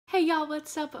Hey y'all,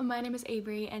 what's up? My name is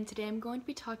Averie and today I'm going to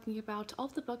be talking about all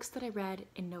of the books that I read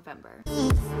in November.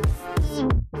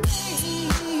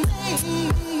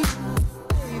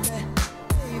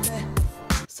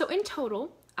 So in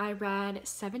total, I read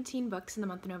 17 books in the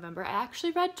month of November. I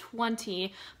actually read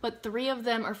 20, but 3 of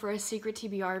them are for a secret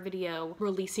TBR video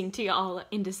releasing to y'all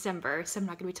in December, so I'm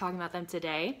not going to be talking about them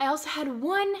today. I also had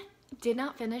one did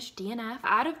not finish DNF.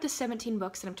 Out of the 17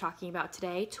 books that I'm talking about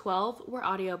today, 12 were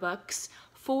audiobooks,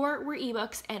 4 were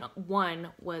ebooks, and 1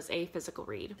 was a physical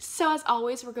read. So as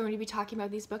always, we're going to be talking about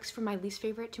these books from my least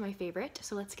favorite to my favorite,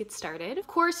 so let's get started. Of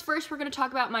course, first we're going to talk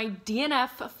about my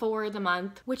DNF for the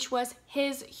month, which was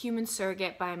His Human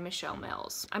Surrogate by Michelle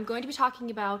Mills. I'm going to be talking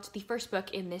about the first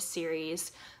book in this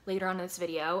series later on in this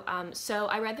video. So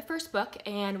I read the first book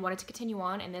and wanted to continue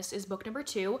on, and this is book number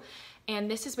 2, and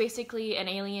this is basically an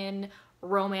alien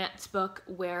romance book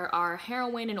where our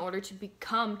heroine, in order to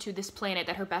become to this planet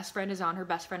that her best friend is on, her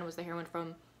best friend was the heroine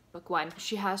from book 1,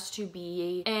 she has to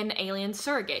be an alien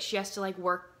surrogate. She has to like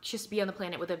work, she has to be on the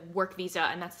planet with a work visa,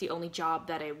 and that's the only job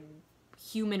that a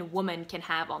human woman can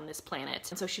have on this planet.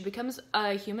 And so she becomes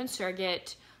a human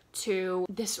surrogate to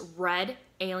this red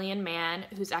alien man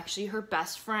who's actually her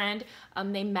best friend.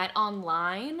 They met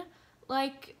online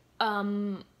like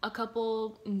a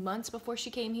couple months before she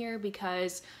came here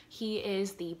because he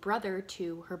is the brother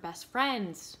to her best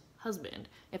friend's husband,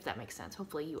 if that makes sense.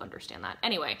 Hopefully you understand that.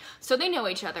 Anyway, so they know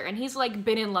each other and he's like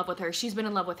been in love with her. She's been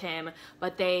in love with him,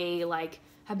 but they like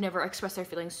have never expressed their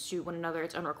feelings to one another.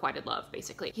 It's unrequited love,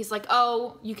 basically. He's like,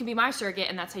 oh, you can be my surrogate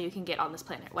and that's how you can get on this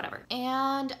planet, whatever.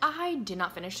 And I did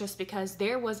not finish this because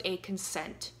there was a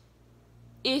consent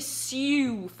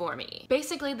issue for me.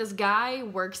 Basically, this guy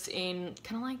works in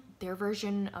kind of like their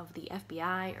version of the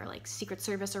FBI or like Secret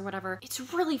Service or whatever. It's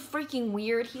really freaking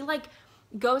weird. He like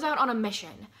goes out on a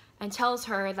mission and tells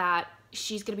her that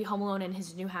she's gonna be home alone in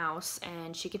his new house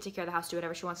and she can take care of the house, do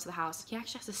whatever she wants to the house. He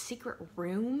actually has a secret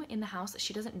room in the house that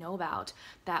she doesn't know about,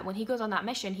 that when he goes on that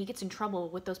mission, he gets in trouble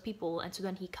with those people, and so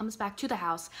then he comes back to the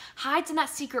house, hides in that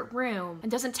secret room,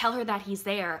 and doesn't tell her that he's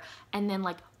there, and then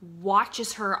like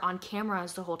watches her on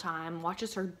cameras the whole time,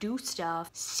 watches her do stuff,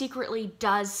 secretly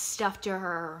does stuff to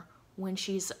her when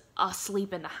she's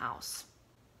asleep in the house.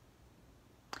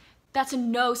 That's a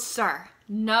no, sir.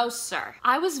 No, sir.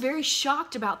 I was very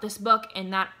shocked about this book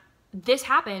and that this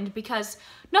happened because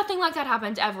nothing like that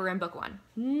happened ever in book 1.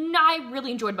 I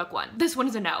really enjoyed book 1. This one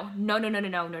is a no. No, no, no, no,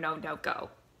 no, no, no, no, go.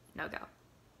 No, go.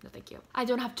 No, thank you. I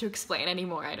don't have to explain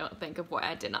anymore, I don't think, of why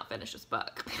I did not finish this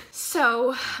book.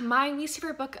 So, my least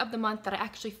favorite book of the month that I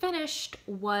actually finished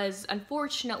was,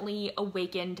 unfortunately,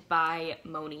 Awakened by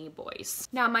Moni Boyce.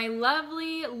 Now, my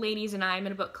lovely ladies and I am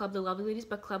in a book club, the Lovely Ladies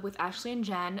Book Club with Ashley and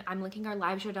Jen. I'm linking our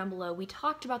live show down below. We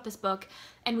talked about this book,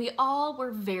 and we all were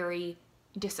very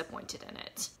disappointed in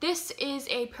it. This is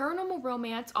a paranormal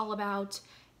romance all about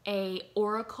a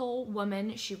oracle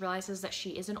woman. She realizes that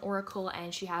she is an oracle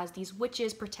and she has these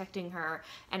witches protecting her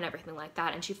and everything like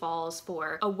that, and she falls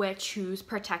for a witch who's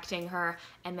protecting her,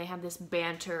 and they have this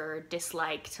banter,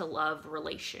 dislike to love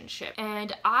relationship.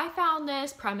 And I found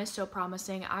this premise so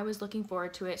promising. I was looking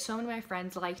forward to it. So many of my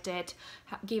friends liked it,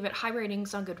 gave it high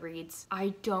ratings on Goodreads.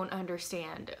 I don't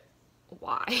understand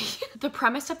why. The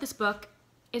premise of this book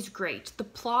is great. The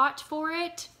plot for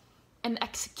it and the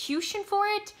execution for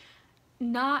it,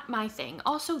 not my thing.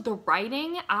 Also, the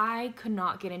writing, I could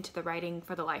not get into the writing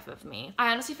for the life of me.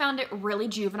 I honestly found it really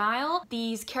juvenile.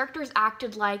 These characters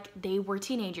acted like they were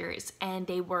teenagers and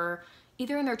they were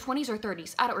either in their 20s or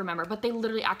 30s, I don't remember, but they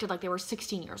literally acted like they were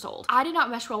 16 years old. I did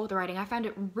not mesh well with the writing. I found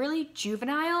it really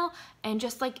juvenile and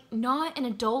just like not an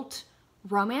adult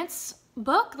romance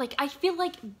book. Like, I feel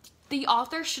like the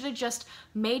author should have just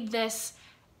made this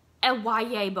a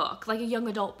YA book, like a young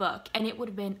adult book, and it would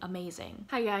have been amazing.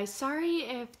 Hi guys, sorry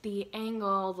if the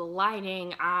angle, the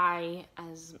lighting,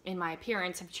 as in my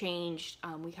appearance, have changed.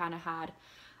 We kind of had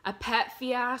a pet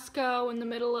fiasco in the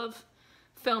middle of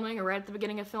filming, or right at the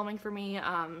beginning of filming for me,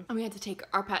 and we had to take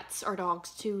our pets, our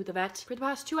dogs, to the vet for the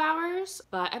past 2 hours,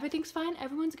 but everything's fine,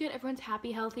 everyone's good, everyone's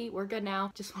happy, healthy, we're good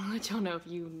now. Just want to let y'all know if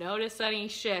you notice any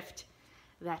shift,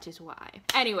 that is why.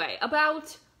 Anyway,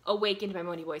 about Awakened by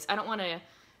Moni Boyce. I don't want to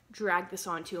drag this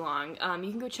on too long.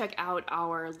 You can go check out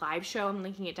our live show. I'm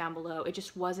linking it down below. It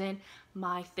just wasn't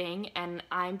my thing, and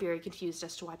I'm very confused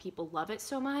as to why people love it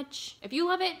so much. If you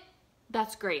love it,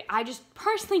 that's great. I just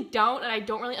personally don't, and I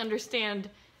don't really understand.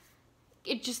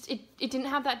 It didn't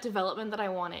have that development that I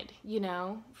wanted, you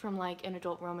know, from like an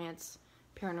adult romance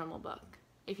paranormal book,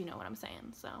 if you know what I'm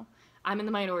saying. So I'm in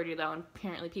the minority though, and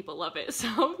apparently people love it,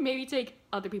 so maybe take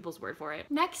other people's word for it.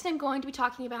 Next, I'm going to be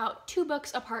talking about 2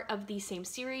 books a part of the same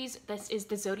series. This is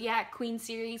the Zodiac Queen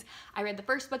series. I read the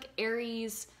first book,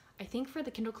 Aries, I think for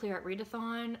the Kindle Clear at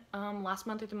Readathon last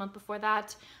month or the month before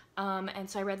that. And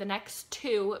so I read the next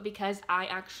 2 because I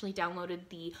actually downloaded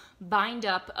the bind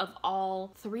up of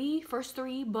all first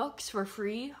three books for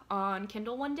free on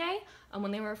Kindle one day,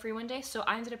 when they were free one day. So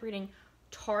I ended up reading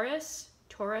Taurus,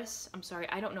 I'm sorry,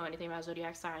 I don't know anything about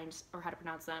zodiac signs or how to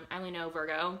pronounce them. I only know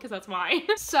Virgo because that's mine.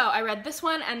 So I read this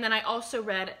one, and then I also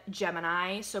read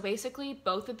Gemini. So basically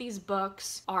both of these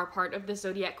books are part of the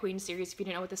Zodiac Queen series. If you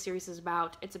didn't know what the series is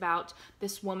about, it's about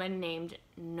this woman named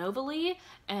Novalee,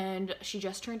 and she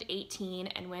just turned 18,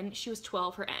 and when she was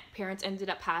 12, her parents ended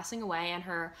up passing away, and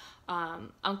her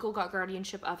uncle got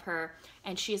guardianship of her,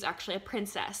 and she is actually a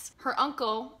princess. Her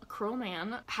uncle, a cruel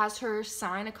man, has her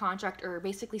sign a contract, or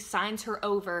basically signs her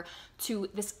over to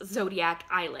this Zodiac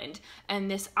Island. And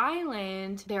this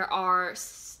island, there are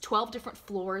 12 different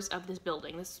floors of this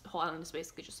building. This whole island is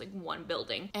basically just like one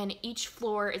building, and each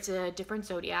floor is a different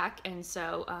zodiac, and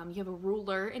so you have a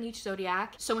ruler in each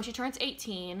zodiac. So when she turns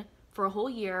 18, for a whole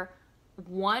year,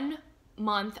 1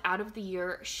 month out of the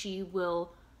year, she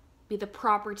will be the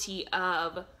property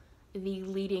of the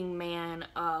leading man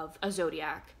of a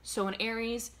zodiac. So in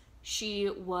Aries, she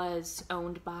was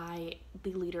owned by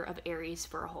the leader of Aries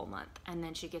for a whole month, and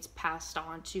then she gets passed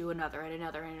on to another and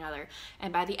another and another.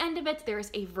 And by the end of it, there's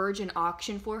a virgin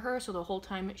auction for her, so the whole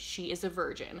time she is a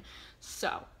virgin.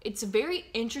 So it's a very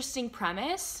interesting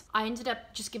premise. I ended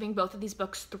up just giving both of these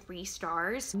books 3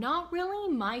 stars. Not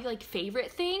really my like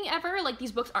favorite thing ever. Like,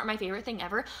 these books aren't my favorite thing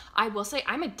ever. I will say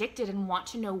I'm addicted and want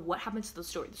to know what happens to the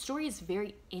story. The story is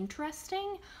very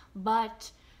interesting,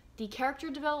 but the character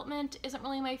development isn't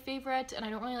really my favorite, and I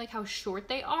don't really like how short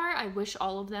they are. I wish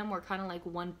all of them were kind of like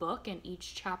one book and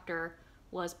each chapter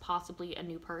was possibly a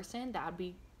new person. That would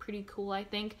be pretty cool, I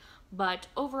think. But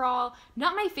overall,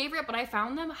 not my favorite, but I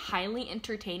found them highly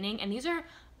entertaining, and these are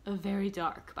very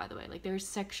dark, by the way. Like, there's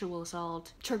sexual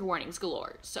assault, trigger warnings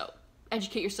galore, so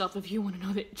educate yourself if you want to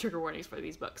know the trigger warnings for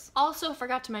these books. Also,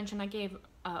 forgot to mention, I gave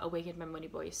Awakened by Money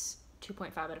Voice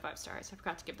 2.5 out of 5 stars. I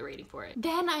forgot to give the rating for it.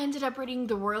 Then I ended up reading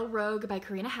The Royal Rogue by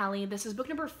Karina Halley. This is book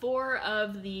number 4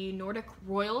 of the Nordic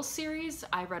Royal series.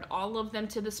 I read all of them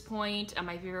to this point.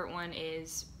 My favorite one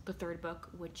is the 3rd book,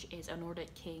 which is A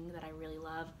Nordic King, that I really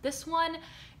love. This one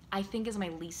I think is my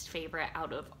least favorite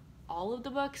out of all of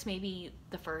the books. Maybe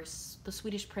the first, The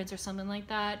Swedish Prince or something like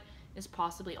that, is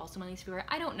possibly also my least favorite.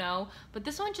 I don't know, but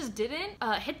this one just didn't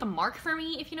hit the mark for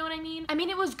me, if you know what I mean. I mean,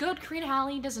 it was good. Karina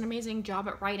Halley does an amazing job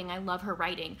at writing. I love her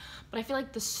writing, but I feel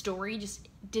like the story just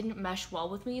didn't mesh well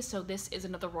with me, so this is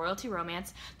another royalty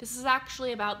romance. This is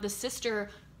actually about the sister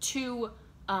to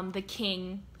the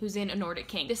king who's in A Nordic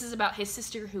King. This is about his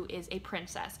sister who is a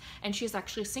princess, and she is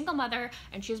actually a single mother,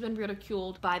 and she has been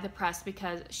ridiculed by the press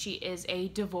because she is a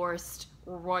divorced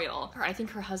royal. I think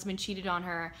her husband cheated on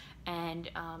her, and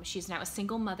she's now a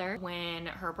single mother. When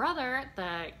her brother,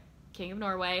 the King of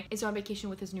Norway, is on vacation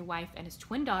with his new wife and his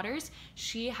twin daughters,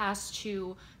 she has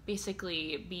to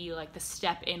basically be like the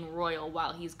step-in royal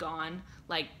while he's gone,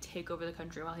 like take over the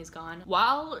country while he's gone.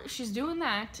 While she's doing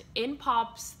that, in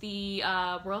pops the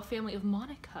royal family of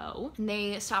Monaco. And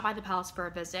they stop by the palace for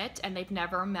a visit, and they've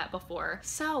never met before.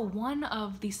 So one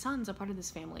of the sons, a part of this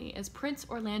family, is Prince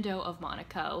Orlando of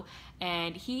Monaco,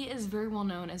 and he is very well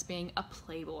known as being a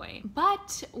playboy.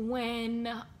 But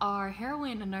when our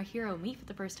heroine and our hero meet for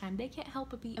the first time, they can't help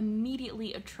but be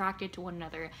immediately attracted to one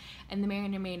another, and they may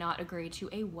or may not agree to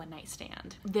a one-night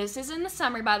stand. This is in the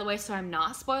summer, by the way, so I'm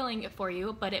not spoiling it for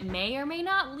you, but it may or may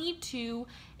not lead to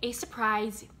a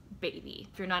surprise baby.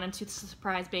 If you're not into the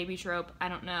surprise baby trope, I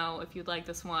don't know if you'd like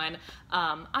this one.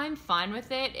 I'm fine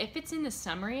with it. If it's in the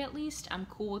summary, at least, I'm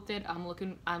cool with it. I'm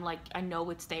like, I know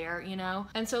it's there, you know?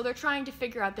 And so they're trying to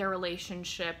figure out their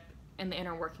relationship and the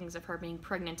inner workings of her being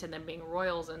pregnant and them being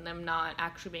royals and them not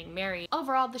actually being married.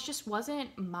 Overall, this just wasn't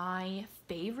my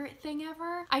favorite thing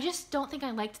ever. I just don't think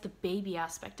I liked the baby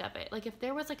aspect of it. Like, if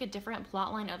there was like a different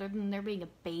plot line other than there being a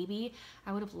baby,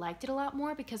 I would have liked it a lot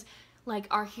more, because like,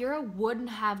 our hero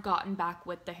wouldn't have gotten back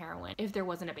with the heroine if there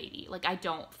wasn't a baby. Like, I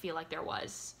don't feel like there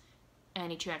was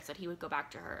any chance that he would go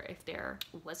back to her if there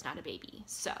was not a baby.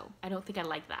 So I don't think I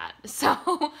like that. So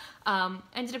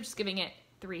ended up just giving it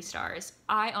 3 stars.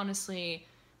 I honestly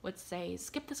would say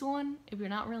skip this one. If you're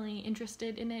not really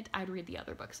interested in it, I'd read the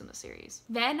other books in the series.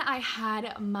 Then I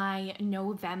had my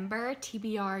November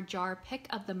TBR jar pick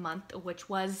of the month, which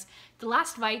was The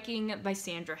Last Viking by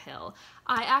Sandra Hill.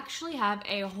 I actually have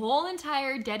a whole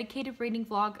entire dedicated reading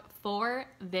vlog for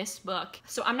this book.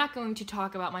 So I'm not going to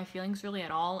talk about my feelings really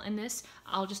at all in this.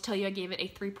 I'll just tell you I gave it a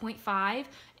 3.5,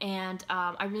 and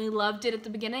I really loved it at the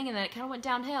beginning, and then it kind of went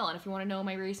downhill. And if you want to know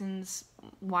my reasons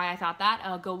why I thought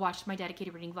that, go watch my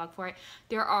dedicated reading vlog for it.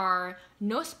 There are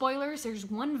no spoilers. There's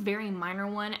one very minor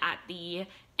one at the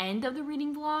end of the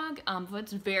reading vlog, but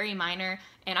it's very minor,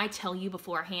 and I tell you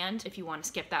beforehand if you want to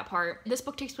skip that part. This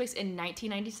book takes place in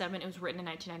 1997. It was written in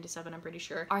 1997, I'm pretty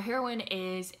sure. Our heroine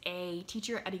is a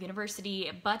teacher at a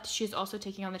university, but she's also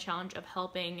taking on the challenge of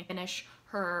helping finish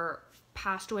her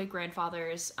passed away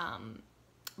grandfather's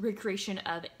recreation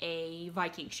of a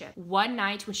Viking ship. One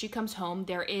night when she comes home,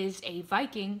 there is a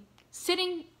Viking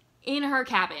sitting in her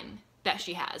cabin that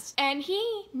she has, and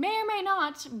he may or may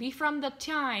not be from the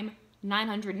time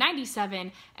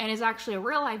 997 and is actually a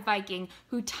real life Viking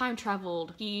who time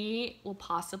traveled. He will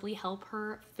possibly help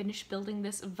her finish building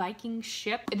this Viking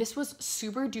ship. This was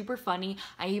super duper funny.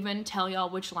 I even tell y'all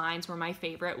which lines were my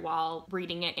favorite while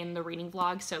reading it in the reading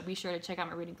vlog, so be sure to check out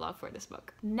my reading vlog for this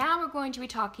book. Now we're going to be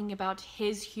talking about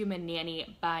His Human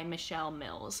Nanny by Michelle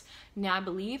Mills. Now I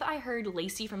believe I heard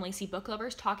Lacey from Lacey Book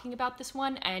Lovers talking about this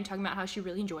one and talking about how she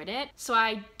really enjoyed it, so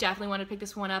I definitely want to pick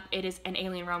this one up. It is an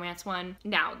alien romance one.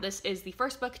 Now this is the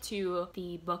first book to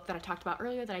the book that I talked about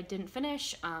earlier that I didn't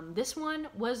finish. This one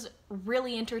was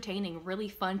really entertaining, really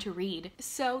fun to read.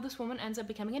 So this woman ends up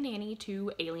becoming a nanny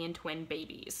to alien twin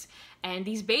babies, and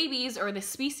these babies, or the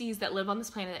species that live on this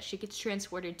planet that she gets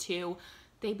transported to,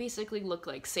 they basically look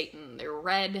like Satan. They're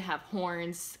red, have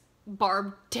horns,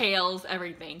 barbed tails,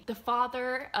 everything. The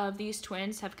father of these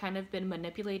twins have kind of been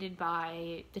manipulated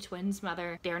by the twins'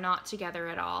 mother. They're not together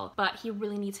at all, but he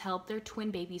really needs help. They're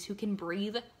twin babies who can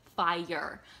breathe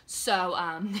fire, so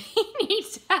he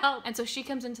needs help, and so she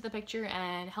comes into the picture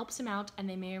and helps him out, and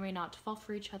they may or may not fall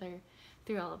for each other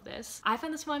through all of this. I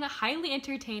found this one highly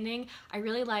entertaining. I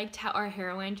really liked how our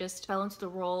heroine just fell into the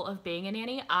role of being a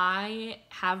nanny. I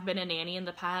have been a nanny in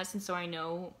the past, and so I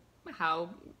know how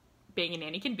being a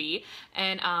nanny can be,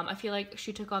 and I feel like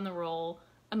she took on the role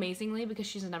amazingly because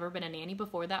she's never been a nanny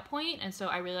before that point, and so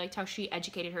I really liked how she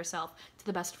educated herself to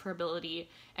the best of her ability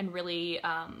and really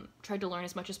tried to learn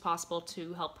as much as possible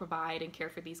to help provide and care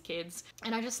for these kids.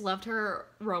 And I just loved her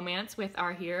romance with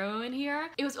our hero in here.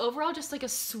 It was overall just like a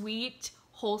sweet,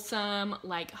 wholesome,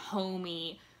 like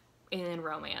homey alien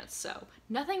romance, so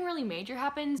nothing really major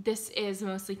happens. This is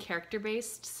mostly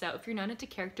character-based, so if you're not into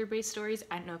character-based stories,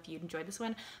 I don't know if you'd enjoy this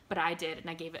one, but I did, and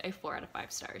I gave it a 4 out of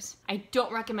 5 stars. I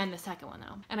don't recommend the second one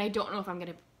though, and I don't know if I'm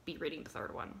gonna be reading the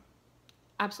third one.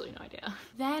 Absolutely no idea.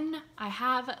 Then I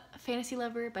have Fantasy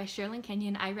Lover by Sherilyn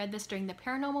Kenyon. I read this during the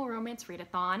Paranormal Romance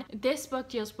Readathon. This book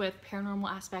deals with paranormal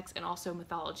aspects and also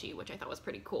mythology, which I thought was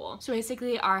pretty cool. So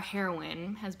basically our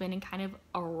heroine has been in kind of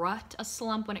a rut, a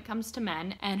slump when it comes to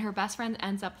men, and her best friend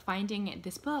ends up finding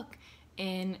this book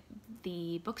in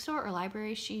the bookstore or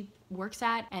library she works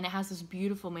at, and it has this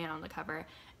beautiful man on the cover,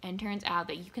 and turns out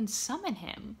that you can summon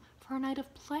him for a night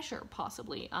of pleasure,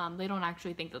 possibly. They don't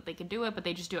actually think that they can do it, but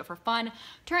they just do it for fun.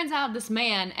 Turns out this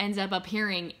man ends up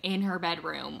appearing in her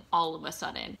bedroom all of a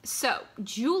sudden. So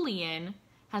Julian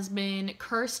has been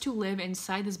cursed to live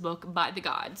inside this book by the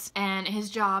gods, and his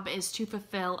job is to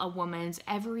fulfill a woman's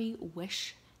every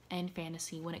wish and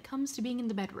fantasy when it comes to being in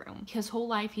the bedroom. His whole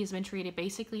life he's been treated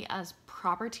basically as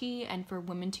property and for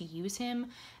women to use him,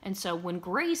 and so when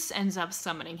Grace ends up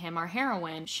summoning him, our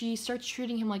heroine, she starts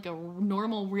treating him like a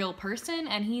normal real person,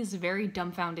 and he's very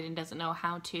dumbfounded and doesn't know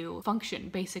how to function.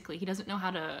 Basically, he doesn't know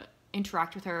how to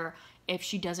interact with her if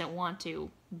she doesn't want to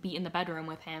be in the bedroom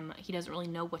with him. He doesn't really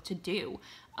know what to do.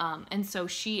 And so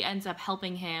she ends up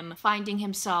helping him, finding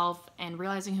himself and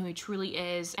realizing who he truly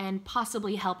is, and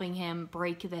possibly helping him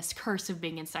break this curse of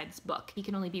being inside this book. He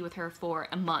can only be with her for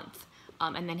a month.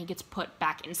 And then he gets put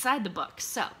back inside the book.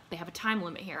 So they have a time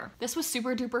limit here. This was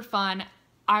super duper fun.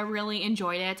 I really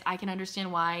enjoyed it. I can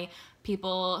understand why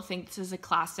people think this is a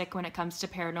classic when it comes to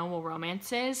paranormal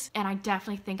romances, and I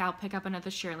definitely think I'll pick up another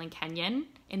Sherilyn Kenyon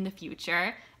in the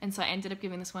future, and so I ended up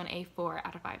giving this one a 4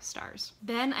 out of 5 stars.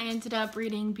 Then I ended up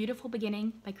reading Beautiful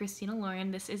Beginning by Christina Lauren.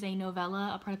 This is a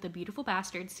novella, a part of the Beautiful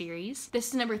Bastard series. This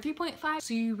is number 3.5,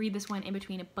 so you read this one in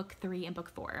between book 3 and book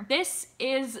 4. This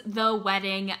is the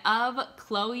wedding of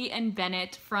Chloe and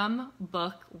Bennett from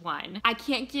book 1. I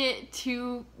can't get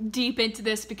too deep into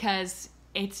this because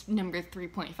it's number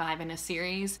 3.5 in a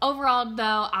series. Overall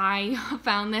though, I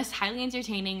found this highly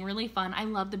entertaining, really fun. I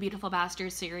love the Beautiful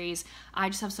Bastard series. I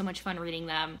just have so much fun reading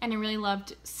them. And I really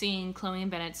loved seeing Chloe and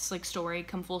Bennett's story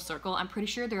come full circle. I'm pretty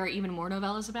sure there are even more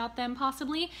novellas about them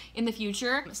possibly in the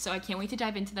future. So I can't wait to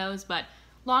dive into those, but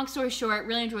Long story short,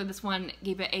 really enjoyed this one,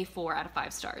 gave it a 4 out of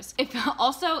 5 stars. If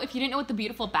you didn't know what the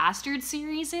Beautiful Bastard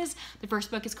series is, the first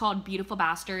book is called Beautiful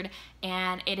Bastard,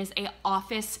 and it is a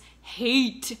office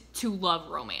hate to love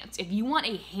romance. If you want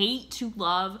a hate to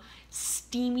love,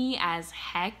 steamy as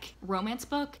heck romance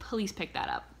book, please pick that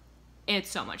up. It's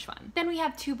so much fun. Then we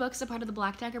have 2 books, a part of the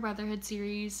Black Dagger Brotherhood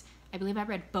series. I believe I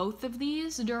read both of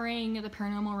these during the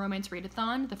Paranormal Romance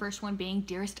Readathon, the first one being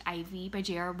Dearest Ivy by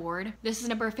J.R. Ward. This is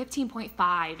number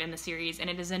 15.5 in the series, and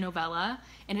it is a novella,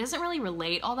 and it doesn't really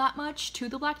relate all that much to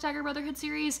the Black Dagger Brotherhood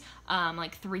series.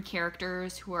 Like 3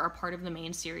 characters who are a part of the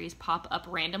main series pop up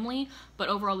randomly, but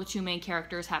overall the 2 main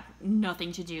characters have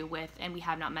nothing to do with, and we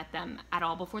have not met them at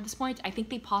all before this point. I think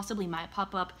they possibly might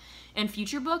pop up in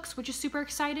future books, which is super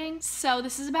exciting. So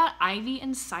this is about Ivy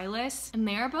and Silas, and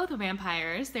they are both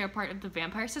vampires. They are part of the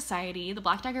Vampire Society. The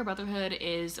Black Dagger Brotherhood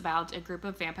is about a group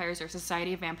of vampires, or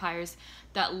society of vampires,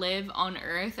 that live on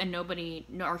Earth, and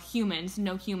no humans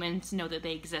know that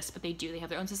they exist, but they do. They have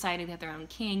their own society, they have their own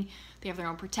king, they have their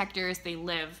own protectors, they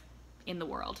live in the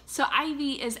world. So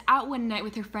Ivy is out one night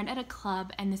with her friend at a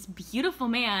club, and this beautiful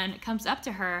man comes up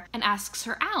to her and asks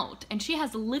her out, and she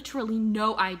has literally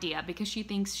no idea because she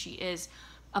thinks she is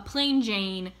a plain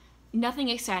Jane, nothing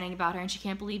exciting about her, and she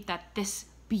can't believe that this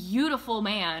beautiful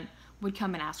man would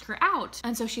come and ask her out.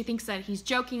 And so she thinks that he's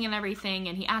joking and everything,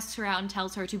 and he asks her out and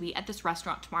tells her to be at this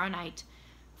restaurant tomorrow night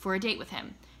for a date with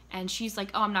him. And she's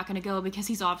like, oh, I'm not gonna go because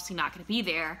he's obviously not gonna be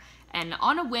there. And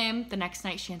on a whim, the next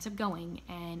night she ends up going,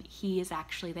 and he is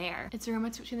actually there. It's a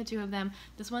romance between the 2 of them.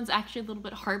 This one's actually a little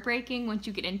bit heartbreaking once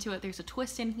you get into it. There's a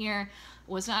twist in here.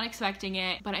 Was not expecting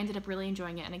it, but I ended up really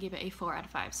enjoying it, and I gave it a 4 out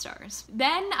of 5 stars.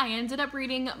 Then I ended up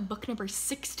reading book number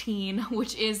 16,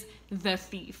 which is The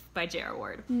Thief by J.R.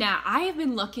 Ward. Now, I have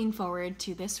been looking forward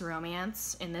to this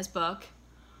romance in this book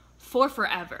for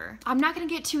forever. I'm not gonna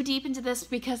get too deep into this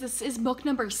because this is book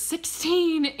number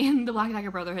 16 in the Black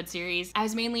Dagger Brotherhood series. I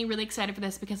was mainly really excited for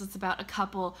this because it's about a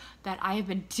couple that I have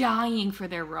been dying for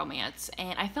their romance,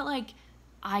 and I felt like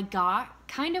I got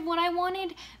kind of what I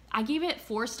wanted. I gave it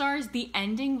 4 stars. The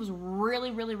ending was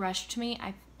really, really rushed to me.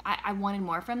 I wanted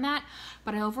more from that,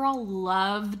 but I overall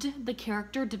loved the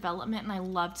character development, and I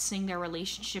loved seeing their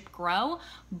relationship grow,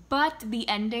 but the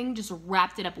ending just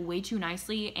wrapped it up way too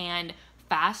nicely and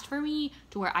fast for me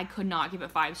to where I could not give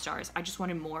it 5 stars. I just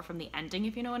wanted more from the ending,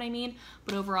 if you know what I mean.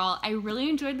 But overall, I really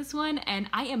enjoyed this one, and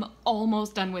I am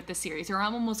almost done with the series, or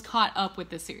I'm almost caught up with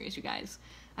this series, you guys.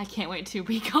 I can't wait to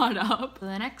be caught up.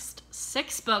 The next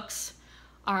 6 books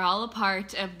are all a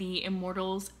part of the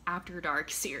Immortals After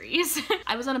Dark series.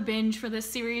 I was on a binge for this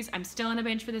series. I'm still on a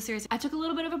binge for this series. I took a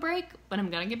little bit of a break, but I'm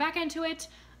gonna get back into it.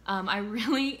 I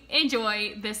really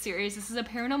enjoy this series. This is a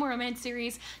paranormal romance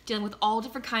series dealing with all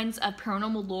different kinds of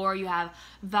paranormal lore. You have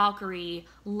Valkyrie,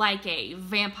 Lycae,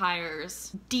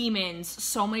 vampires, demons,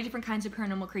 so many different kinds of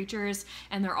paranormal creatures,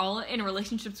 and they're all in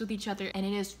relationships with each other, and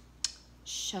it is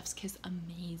chef's kiss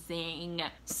amazing.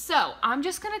 So I'm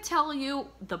just gonna tell you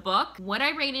the book, what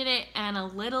I rated it, and a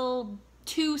little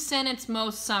 2-sentence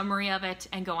most summary of it,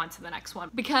 and go on to the next one,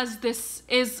 because this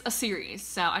is a series,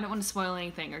 so I don't want to spoil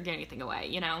anything or give anything away,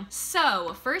 you know?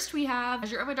 So first we have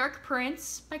Azure of a Dark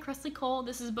Prince by Kresley Cole.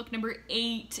 This is book number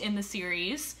 8 in the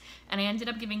series, and I ended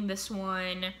up giving this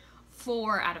one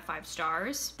 4 out of 5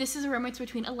 stars. This is a romance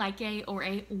between a Lycae, or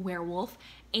a werewolf,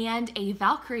 and a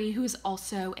Valkyrie who is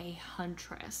also a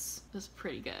huntress. It was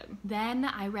pretty good. Then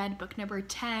I read book number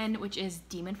 10, which is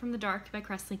Demon from the Dark by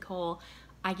Kresley Cole.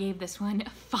 I gave this one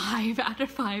 5 out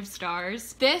of 5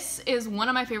 stars. This is one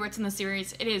of my favorites in the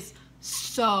series. It is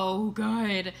so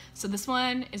good. So this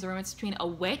one is a romance between a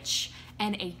witch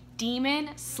and a demon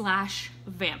slash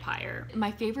vampire.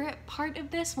 My favorite part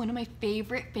of this, one of my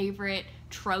favorite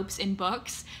tropes in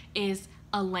books, is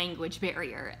a language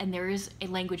barrier, and there is a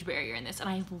language barrier in this, and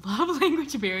I love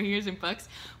language barriers in books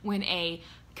when a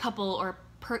couple or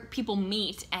people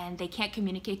meet and they can't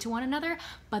communicate to one another,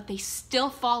 but they still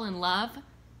fall in love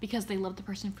because they love the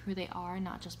person for who they are,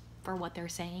 not just for what they're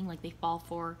saying. Like, they fall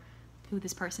for who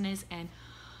this person is, and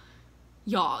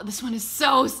y'all, this one is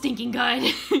so stinking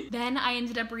good. Then I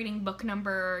ended up reading book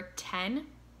number 10.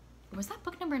 Was that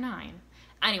book number 9?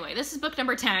 Anyway, this is book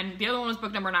number 10. The other one was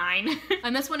book number 9.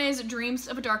 And this one is Dreams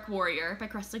of a Dark Warrior by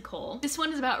Kresley Cole. This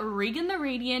one is about Regan the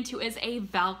Radiant, who is a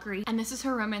Valkyrie, and this is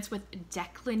her romance with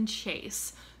Declan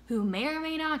Chase, who may or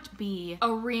may not be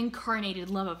a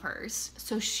reincarnated love of hers.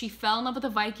 So she fell in love with a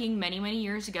Viking many, many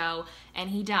years ago,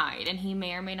 and he died, and he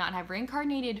may or may not have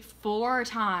reincarnated 4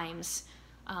 times.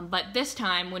 But this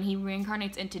time, when he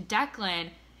reincarnates into Declan,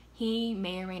 he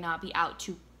may or may not be out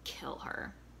to kill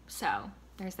her. So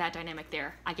there's that dynamic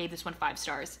there. I gave this one 5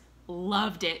 stars.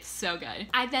 Loved it, so good.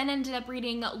 I then ended up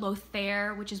reading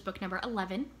Lothair, which is book number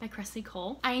 11 by Cressley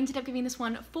Cole. I ended up giving this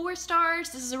one 4 stars.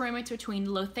 This is a romance between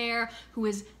Lothair, who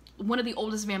is one of the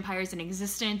oldest vampires in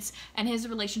existence, and his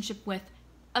relationship with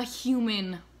a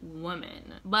human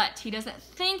woman. But he doesn't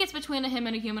think it's between him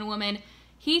and a human woman.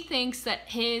 He thinks that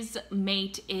his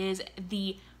mate is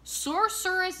the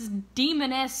sorceress,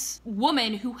 demoness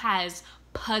woman who has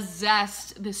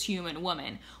possessed this human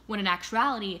woman, when in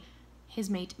actuality, his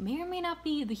mate may or may not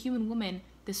be the human woman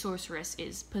the sorceress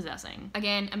is possessing.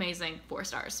 Again, amazing, 4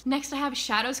 stars. Next I have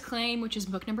Shadow's Claim, which is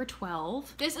book number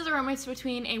 12. This is a romance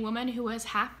between a woman who is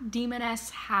half demoness,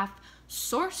 half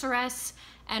sorceress,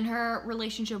 and her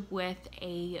relationship with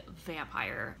a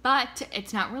vampire. But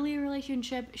it's not really a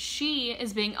relationship. She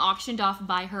is being auctioned off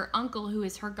by her uncle, who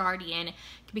is her guardian,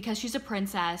 because she's a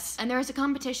princess. And there is a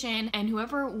competition, and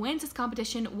whoever wins this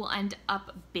competition will end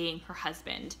up being her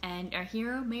husband. And our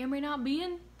hero may or may not be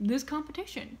in this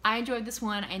competition. I enjoyed this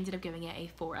one. I ended up giving it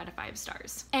a 4 out of 5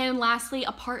 stars. And lastly,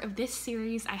 a part of this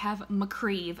series, I have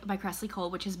McCreeve by Cressley Cole,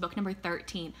 which is book number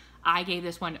 13. I gave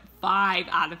this one 5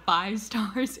 out of 5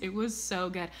 stars. It was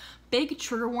so good. Big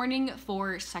trigger warning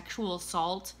for sexual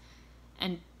assault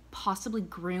and possibly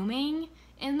grooming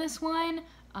in this one,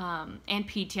 and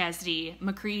PTSD.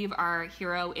 McCreeve, our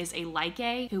hero, is a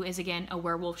Lycae, who is again a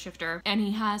werewolf shifter, and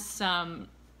he has some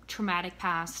traumatic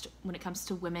past when it comes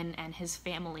to women and his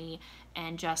family,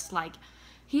 and just like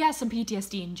he has some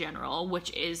PTSD in general,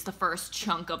 which is the first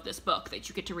chunk of this book that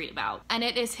you get to read about. And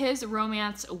it is his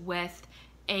romance with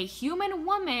a human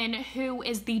woman who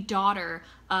is the daughter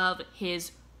of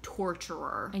his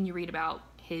torturer. And you read about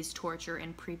his torture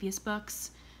in previous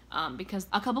books, because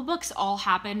a couple books all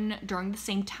happen during the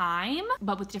same time,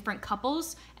 but with different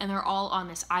couples, and they're all on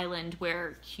this island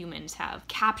where humans have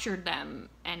captured them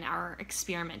and are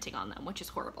experimenting on them, which is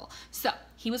horrible. So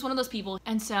he was one of those people,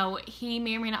 and so he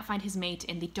may or may not find his mate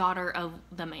in the daughter of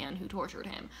the man who tortured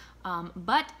him.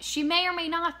 But she may or may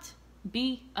not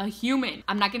be a human.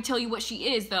 I'm not gonna tell you what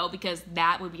she is though, because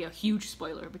that would be a huge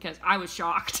spoiler, because I was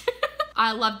shocked.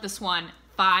 I loved this one.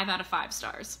 5 out of 5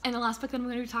 stars. And the last book that I'm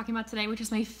going to be talking about today, which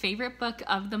is my favorite book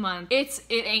of the month, it's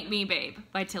It Ain't Me Babe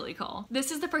by Tilly Cole.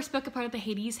 This is the first book, a part of the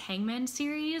Hades Hangman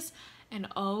series, and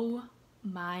oh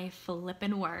my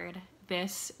flippin' word,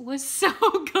 this was so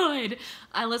good.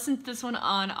 I listened to this one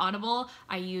on Audible.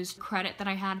 I used credit that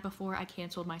I had before I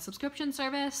canceled my subscription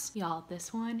service. Y'all,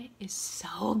 this one is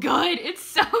so good. It's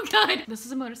so good. This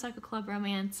is a motorcycle club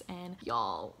romance, and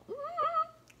y'all,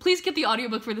 please get the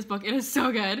audiobook for this book. It is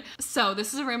so good. So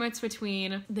this is a romance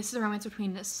between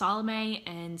Salome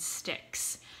and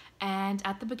Styx. And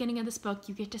at the beginning of this book,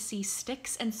 you get to see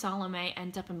Styx and Salome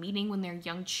end up meeting when they're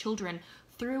young children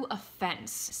through a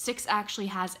fence. Styx actually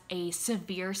has a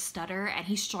severe stutter, and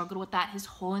he struggled with that his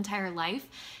whole entire life.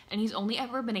 And he's only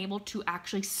ever been able to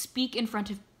actually speak in front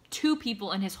of 2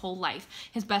 people in his whole life,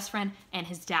 his best friend and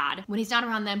his dad. When he's not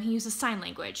around them, he uses sign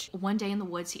language. One day in the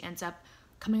woods, he ends up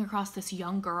coming across this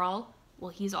young girl.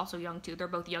 Well, he's also young too. They're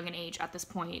both young in age at this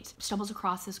point. Stumbles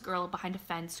across this girl behind a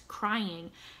fence crying,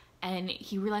 and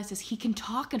he realizes he can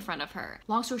talk in front of her.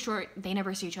 Long story short, they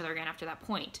never see each other again after that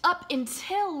point. Up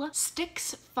until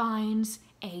Styx finds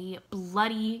a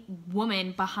bloody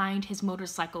woman behind his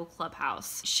motorcycle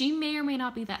clubhouse. She may or may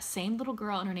not be that same little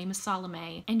girl, and her name is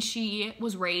Salome, and she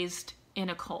was raised in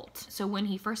a cult. So when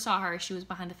he first saw her, she was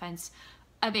behind the fence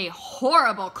of a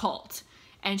horrible cult,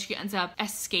 and she ends up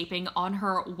escaping on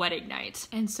her wedding night.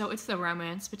 And so it's the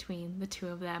romance between the 2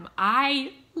 of them.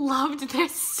 I loved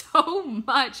this so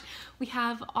much. We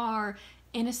have our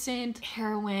innocent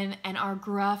heroine and our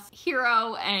gruff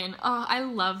hero, and oh, I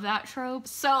love that trope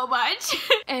so much.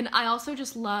 And I also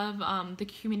just love the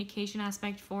communication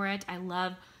aspect for it. I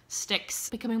love Styx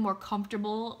becoming more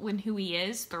comfortable with who he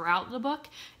is throughout the book,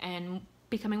 and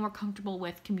becoming more comfortable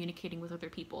with communicating with other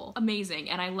people. Amazing.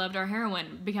 And I loved our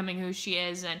heroine becoming who she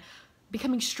is and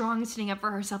becoming strong and standing up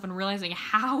for herself and realizing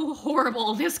how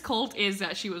horrible this cult is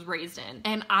that she was raised in.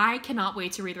 And I cannot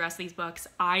wait to read the rest of these books.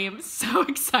 I am so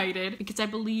excited, because I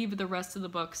believe the rest of the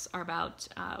books are about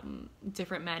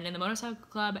different men in the motorcycle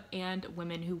club and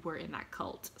women who were in that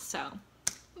cult. So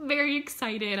very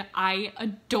excited. I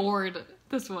adored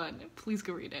this one. Please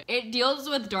go read it. It deals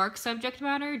with dark subject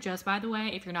matter, just by the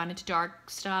way. If you're not into dark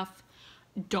stuff,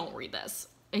 don't read this.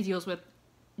 It deals with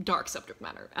dark subject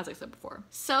matter, as I said before.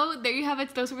 So there you have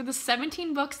it. Those were the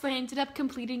 17 books that I ended up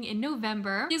completing in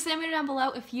November. Please let me know down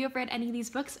below if you have read any of these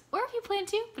books, or if you plan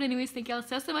to. But anyways, thank y'all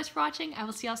so much for watching. I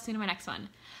will see y'all soon in my next one.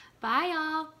 Bye,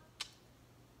 y'all.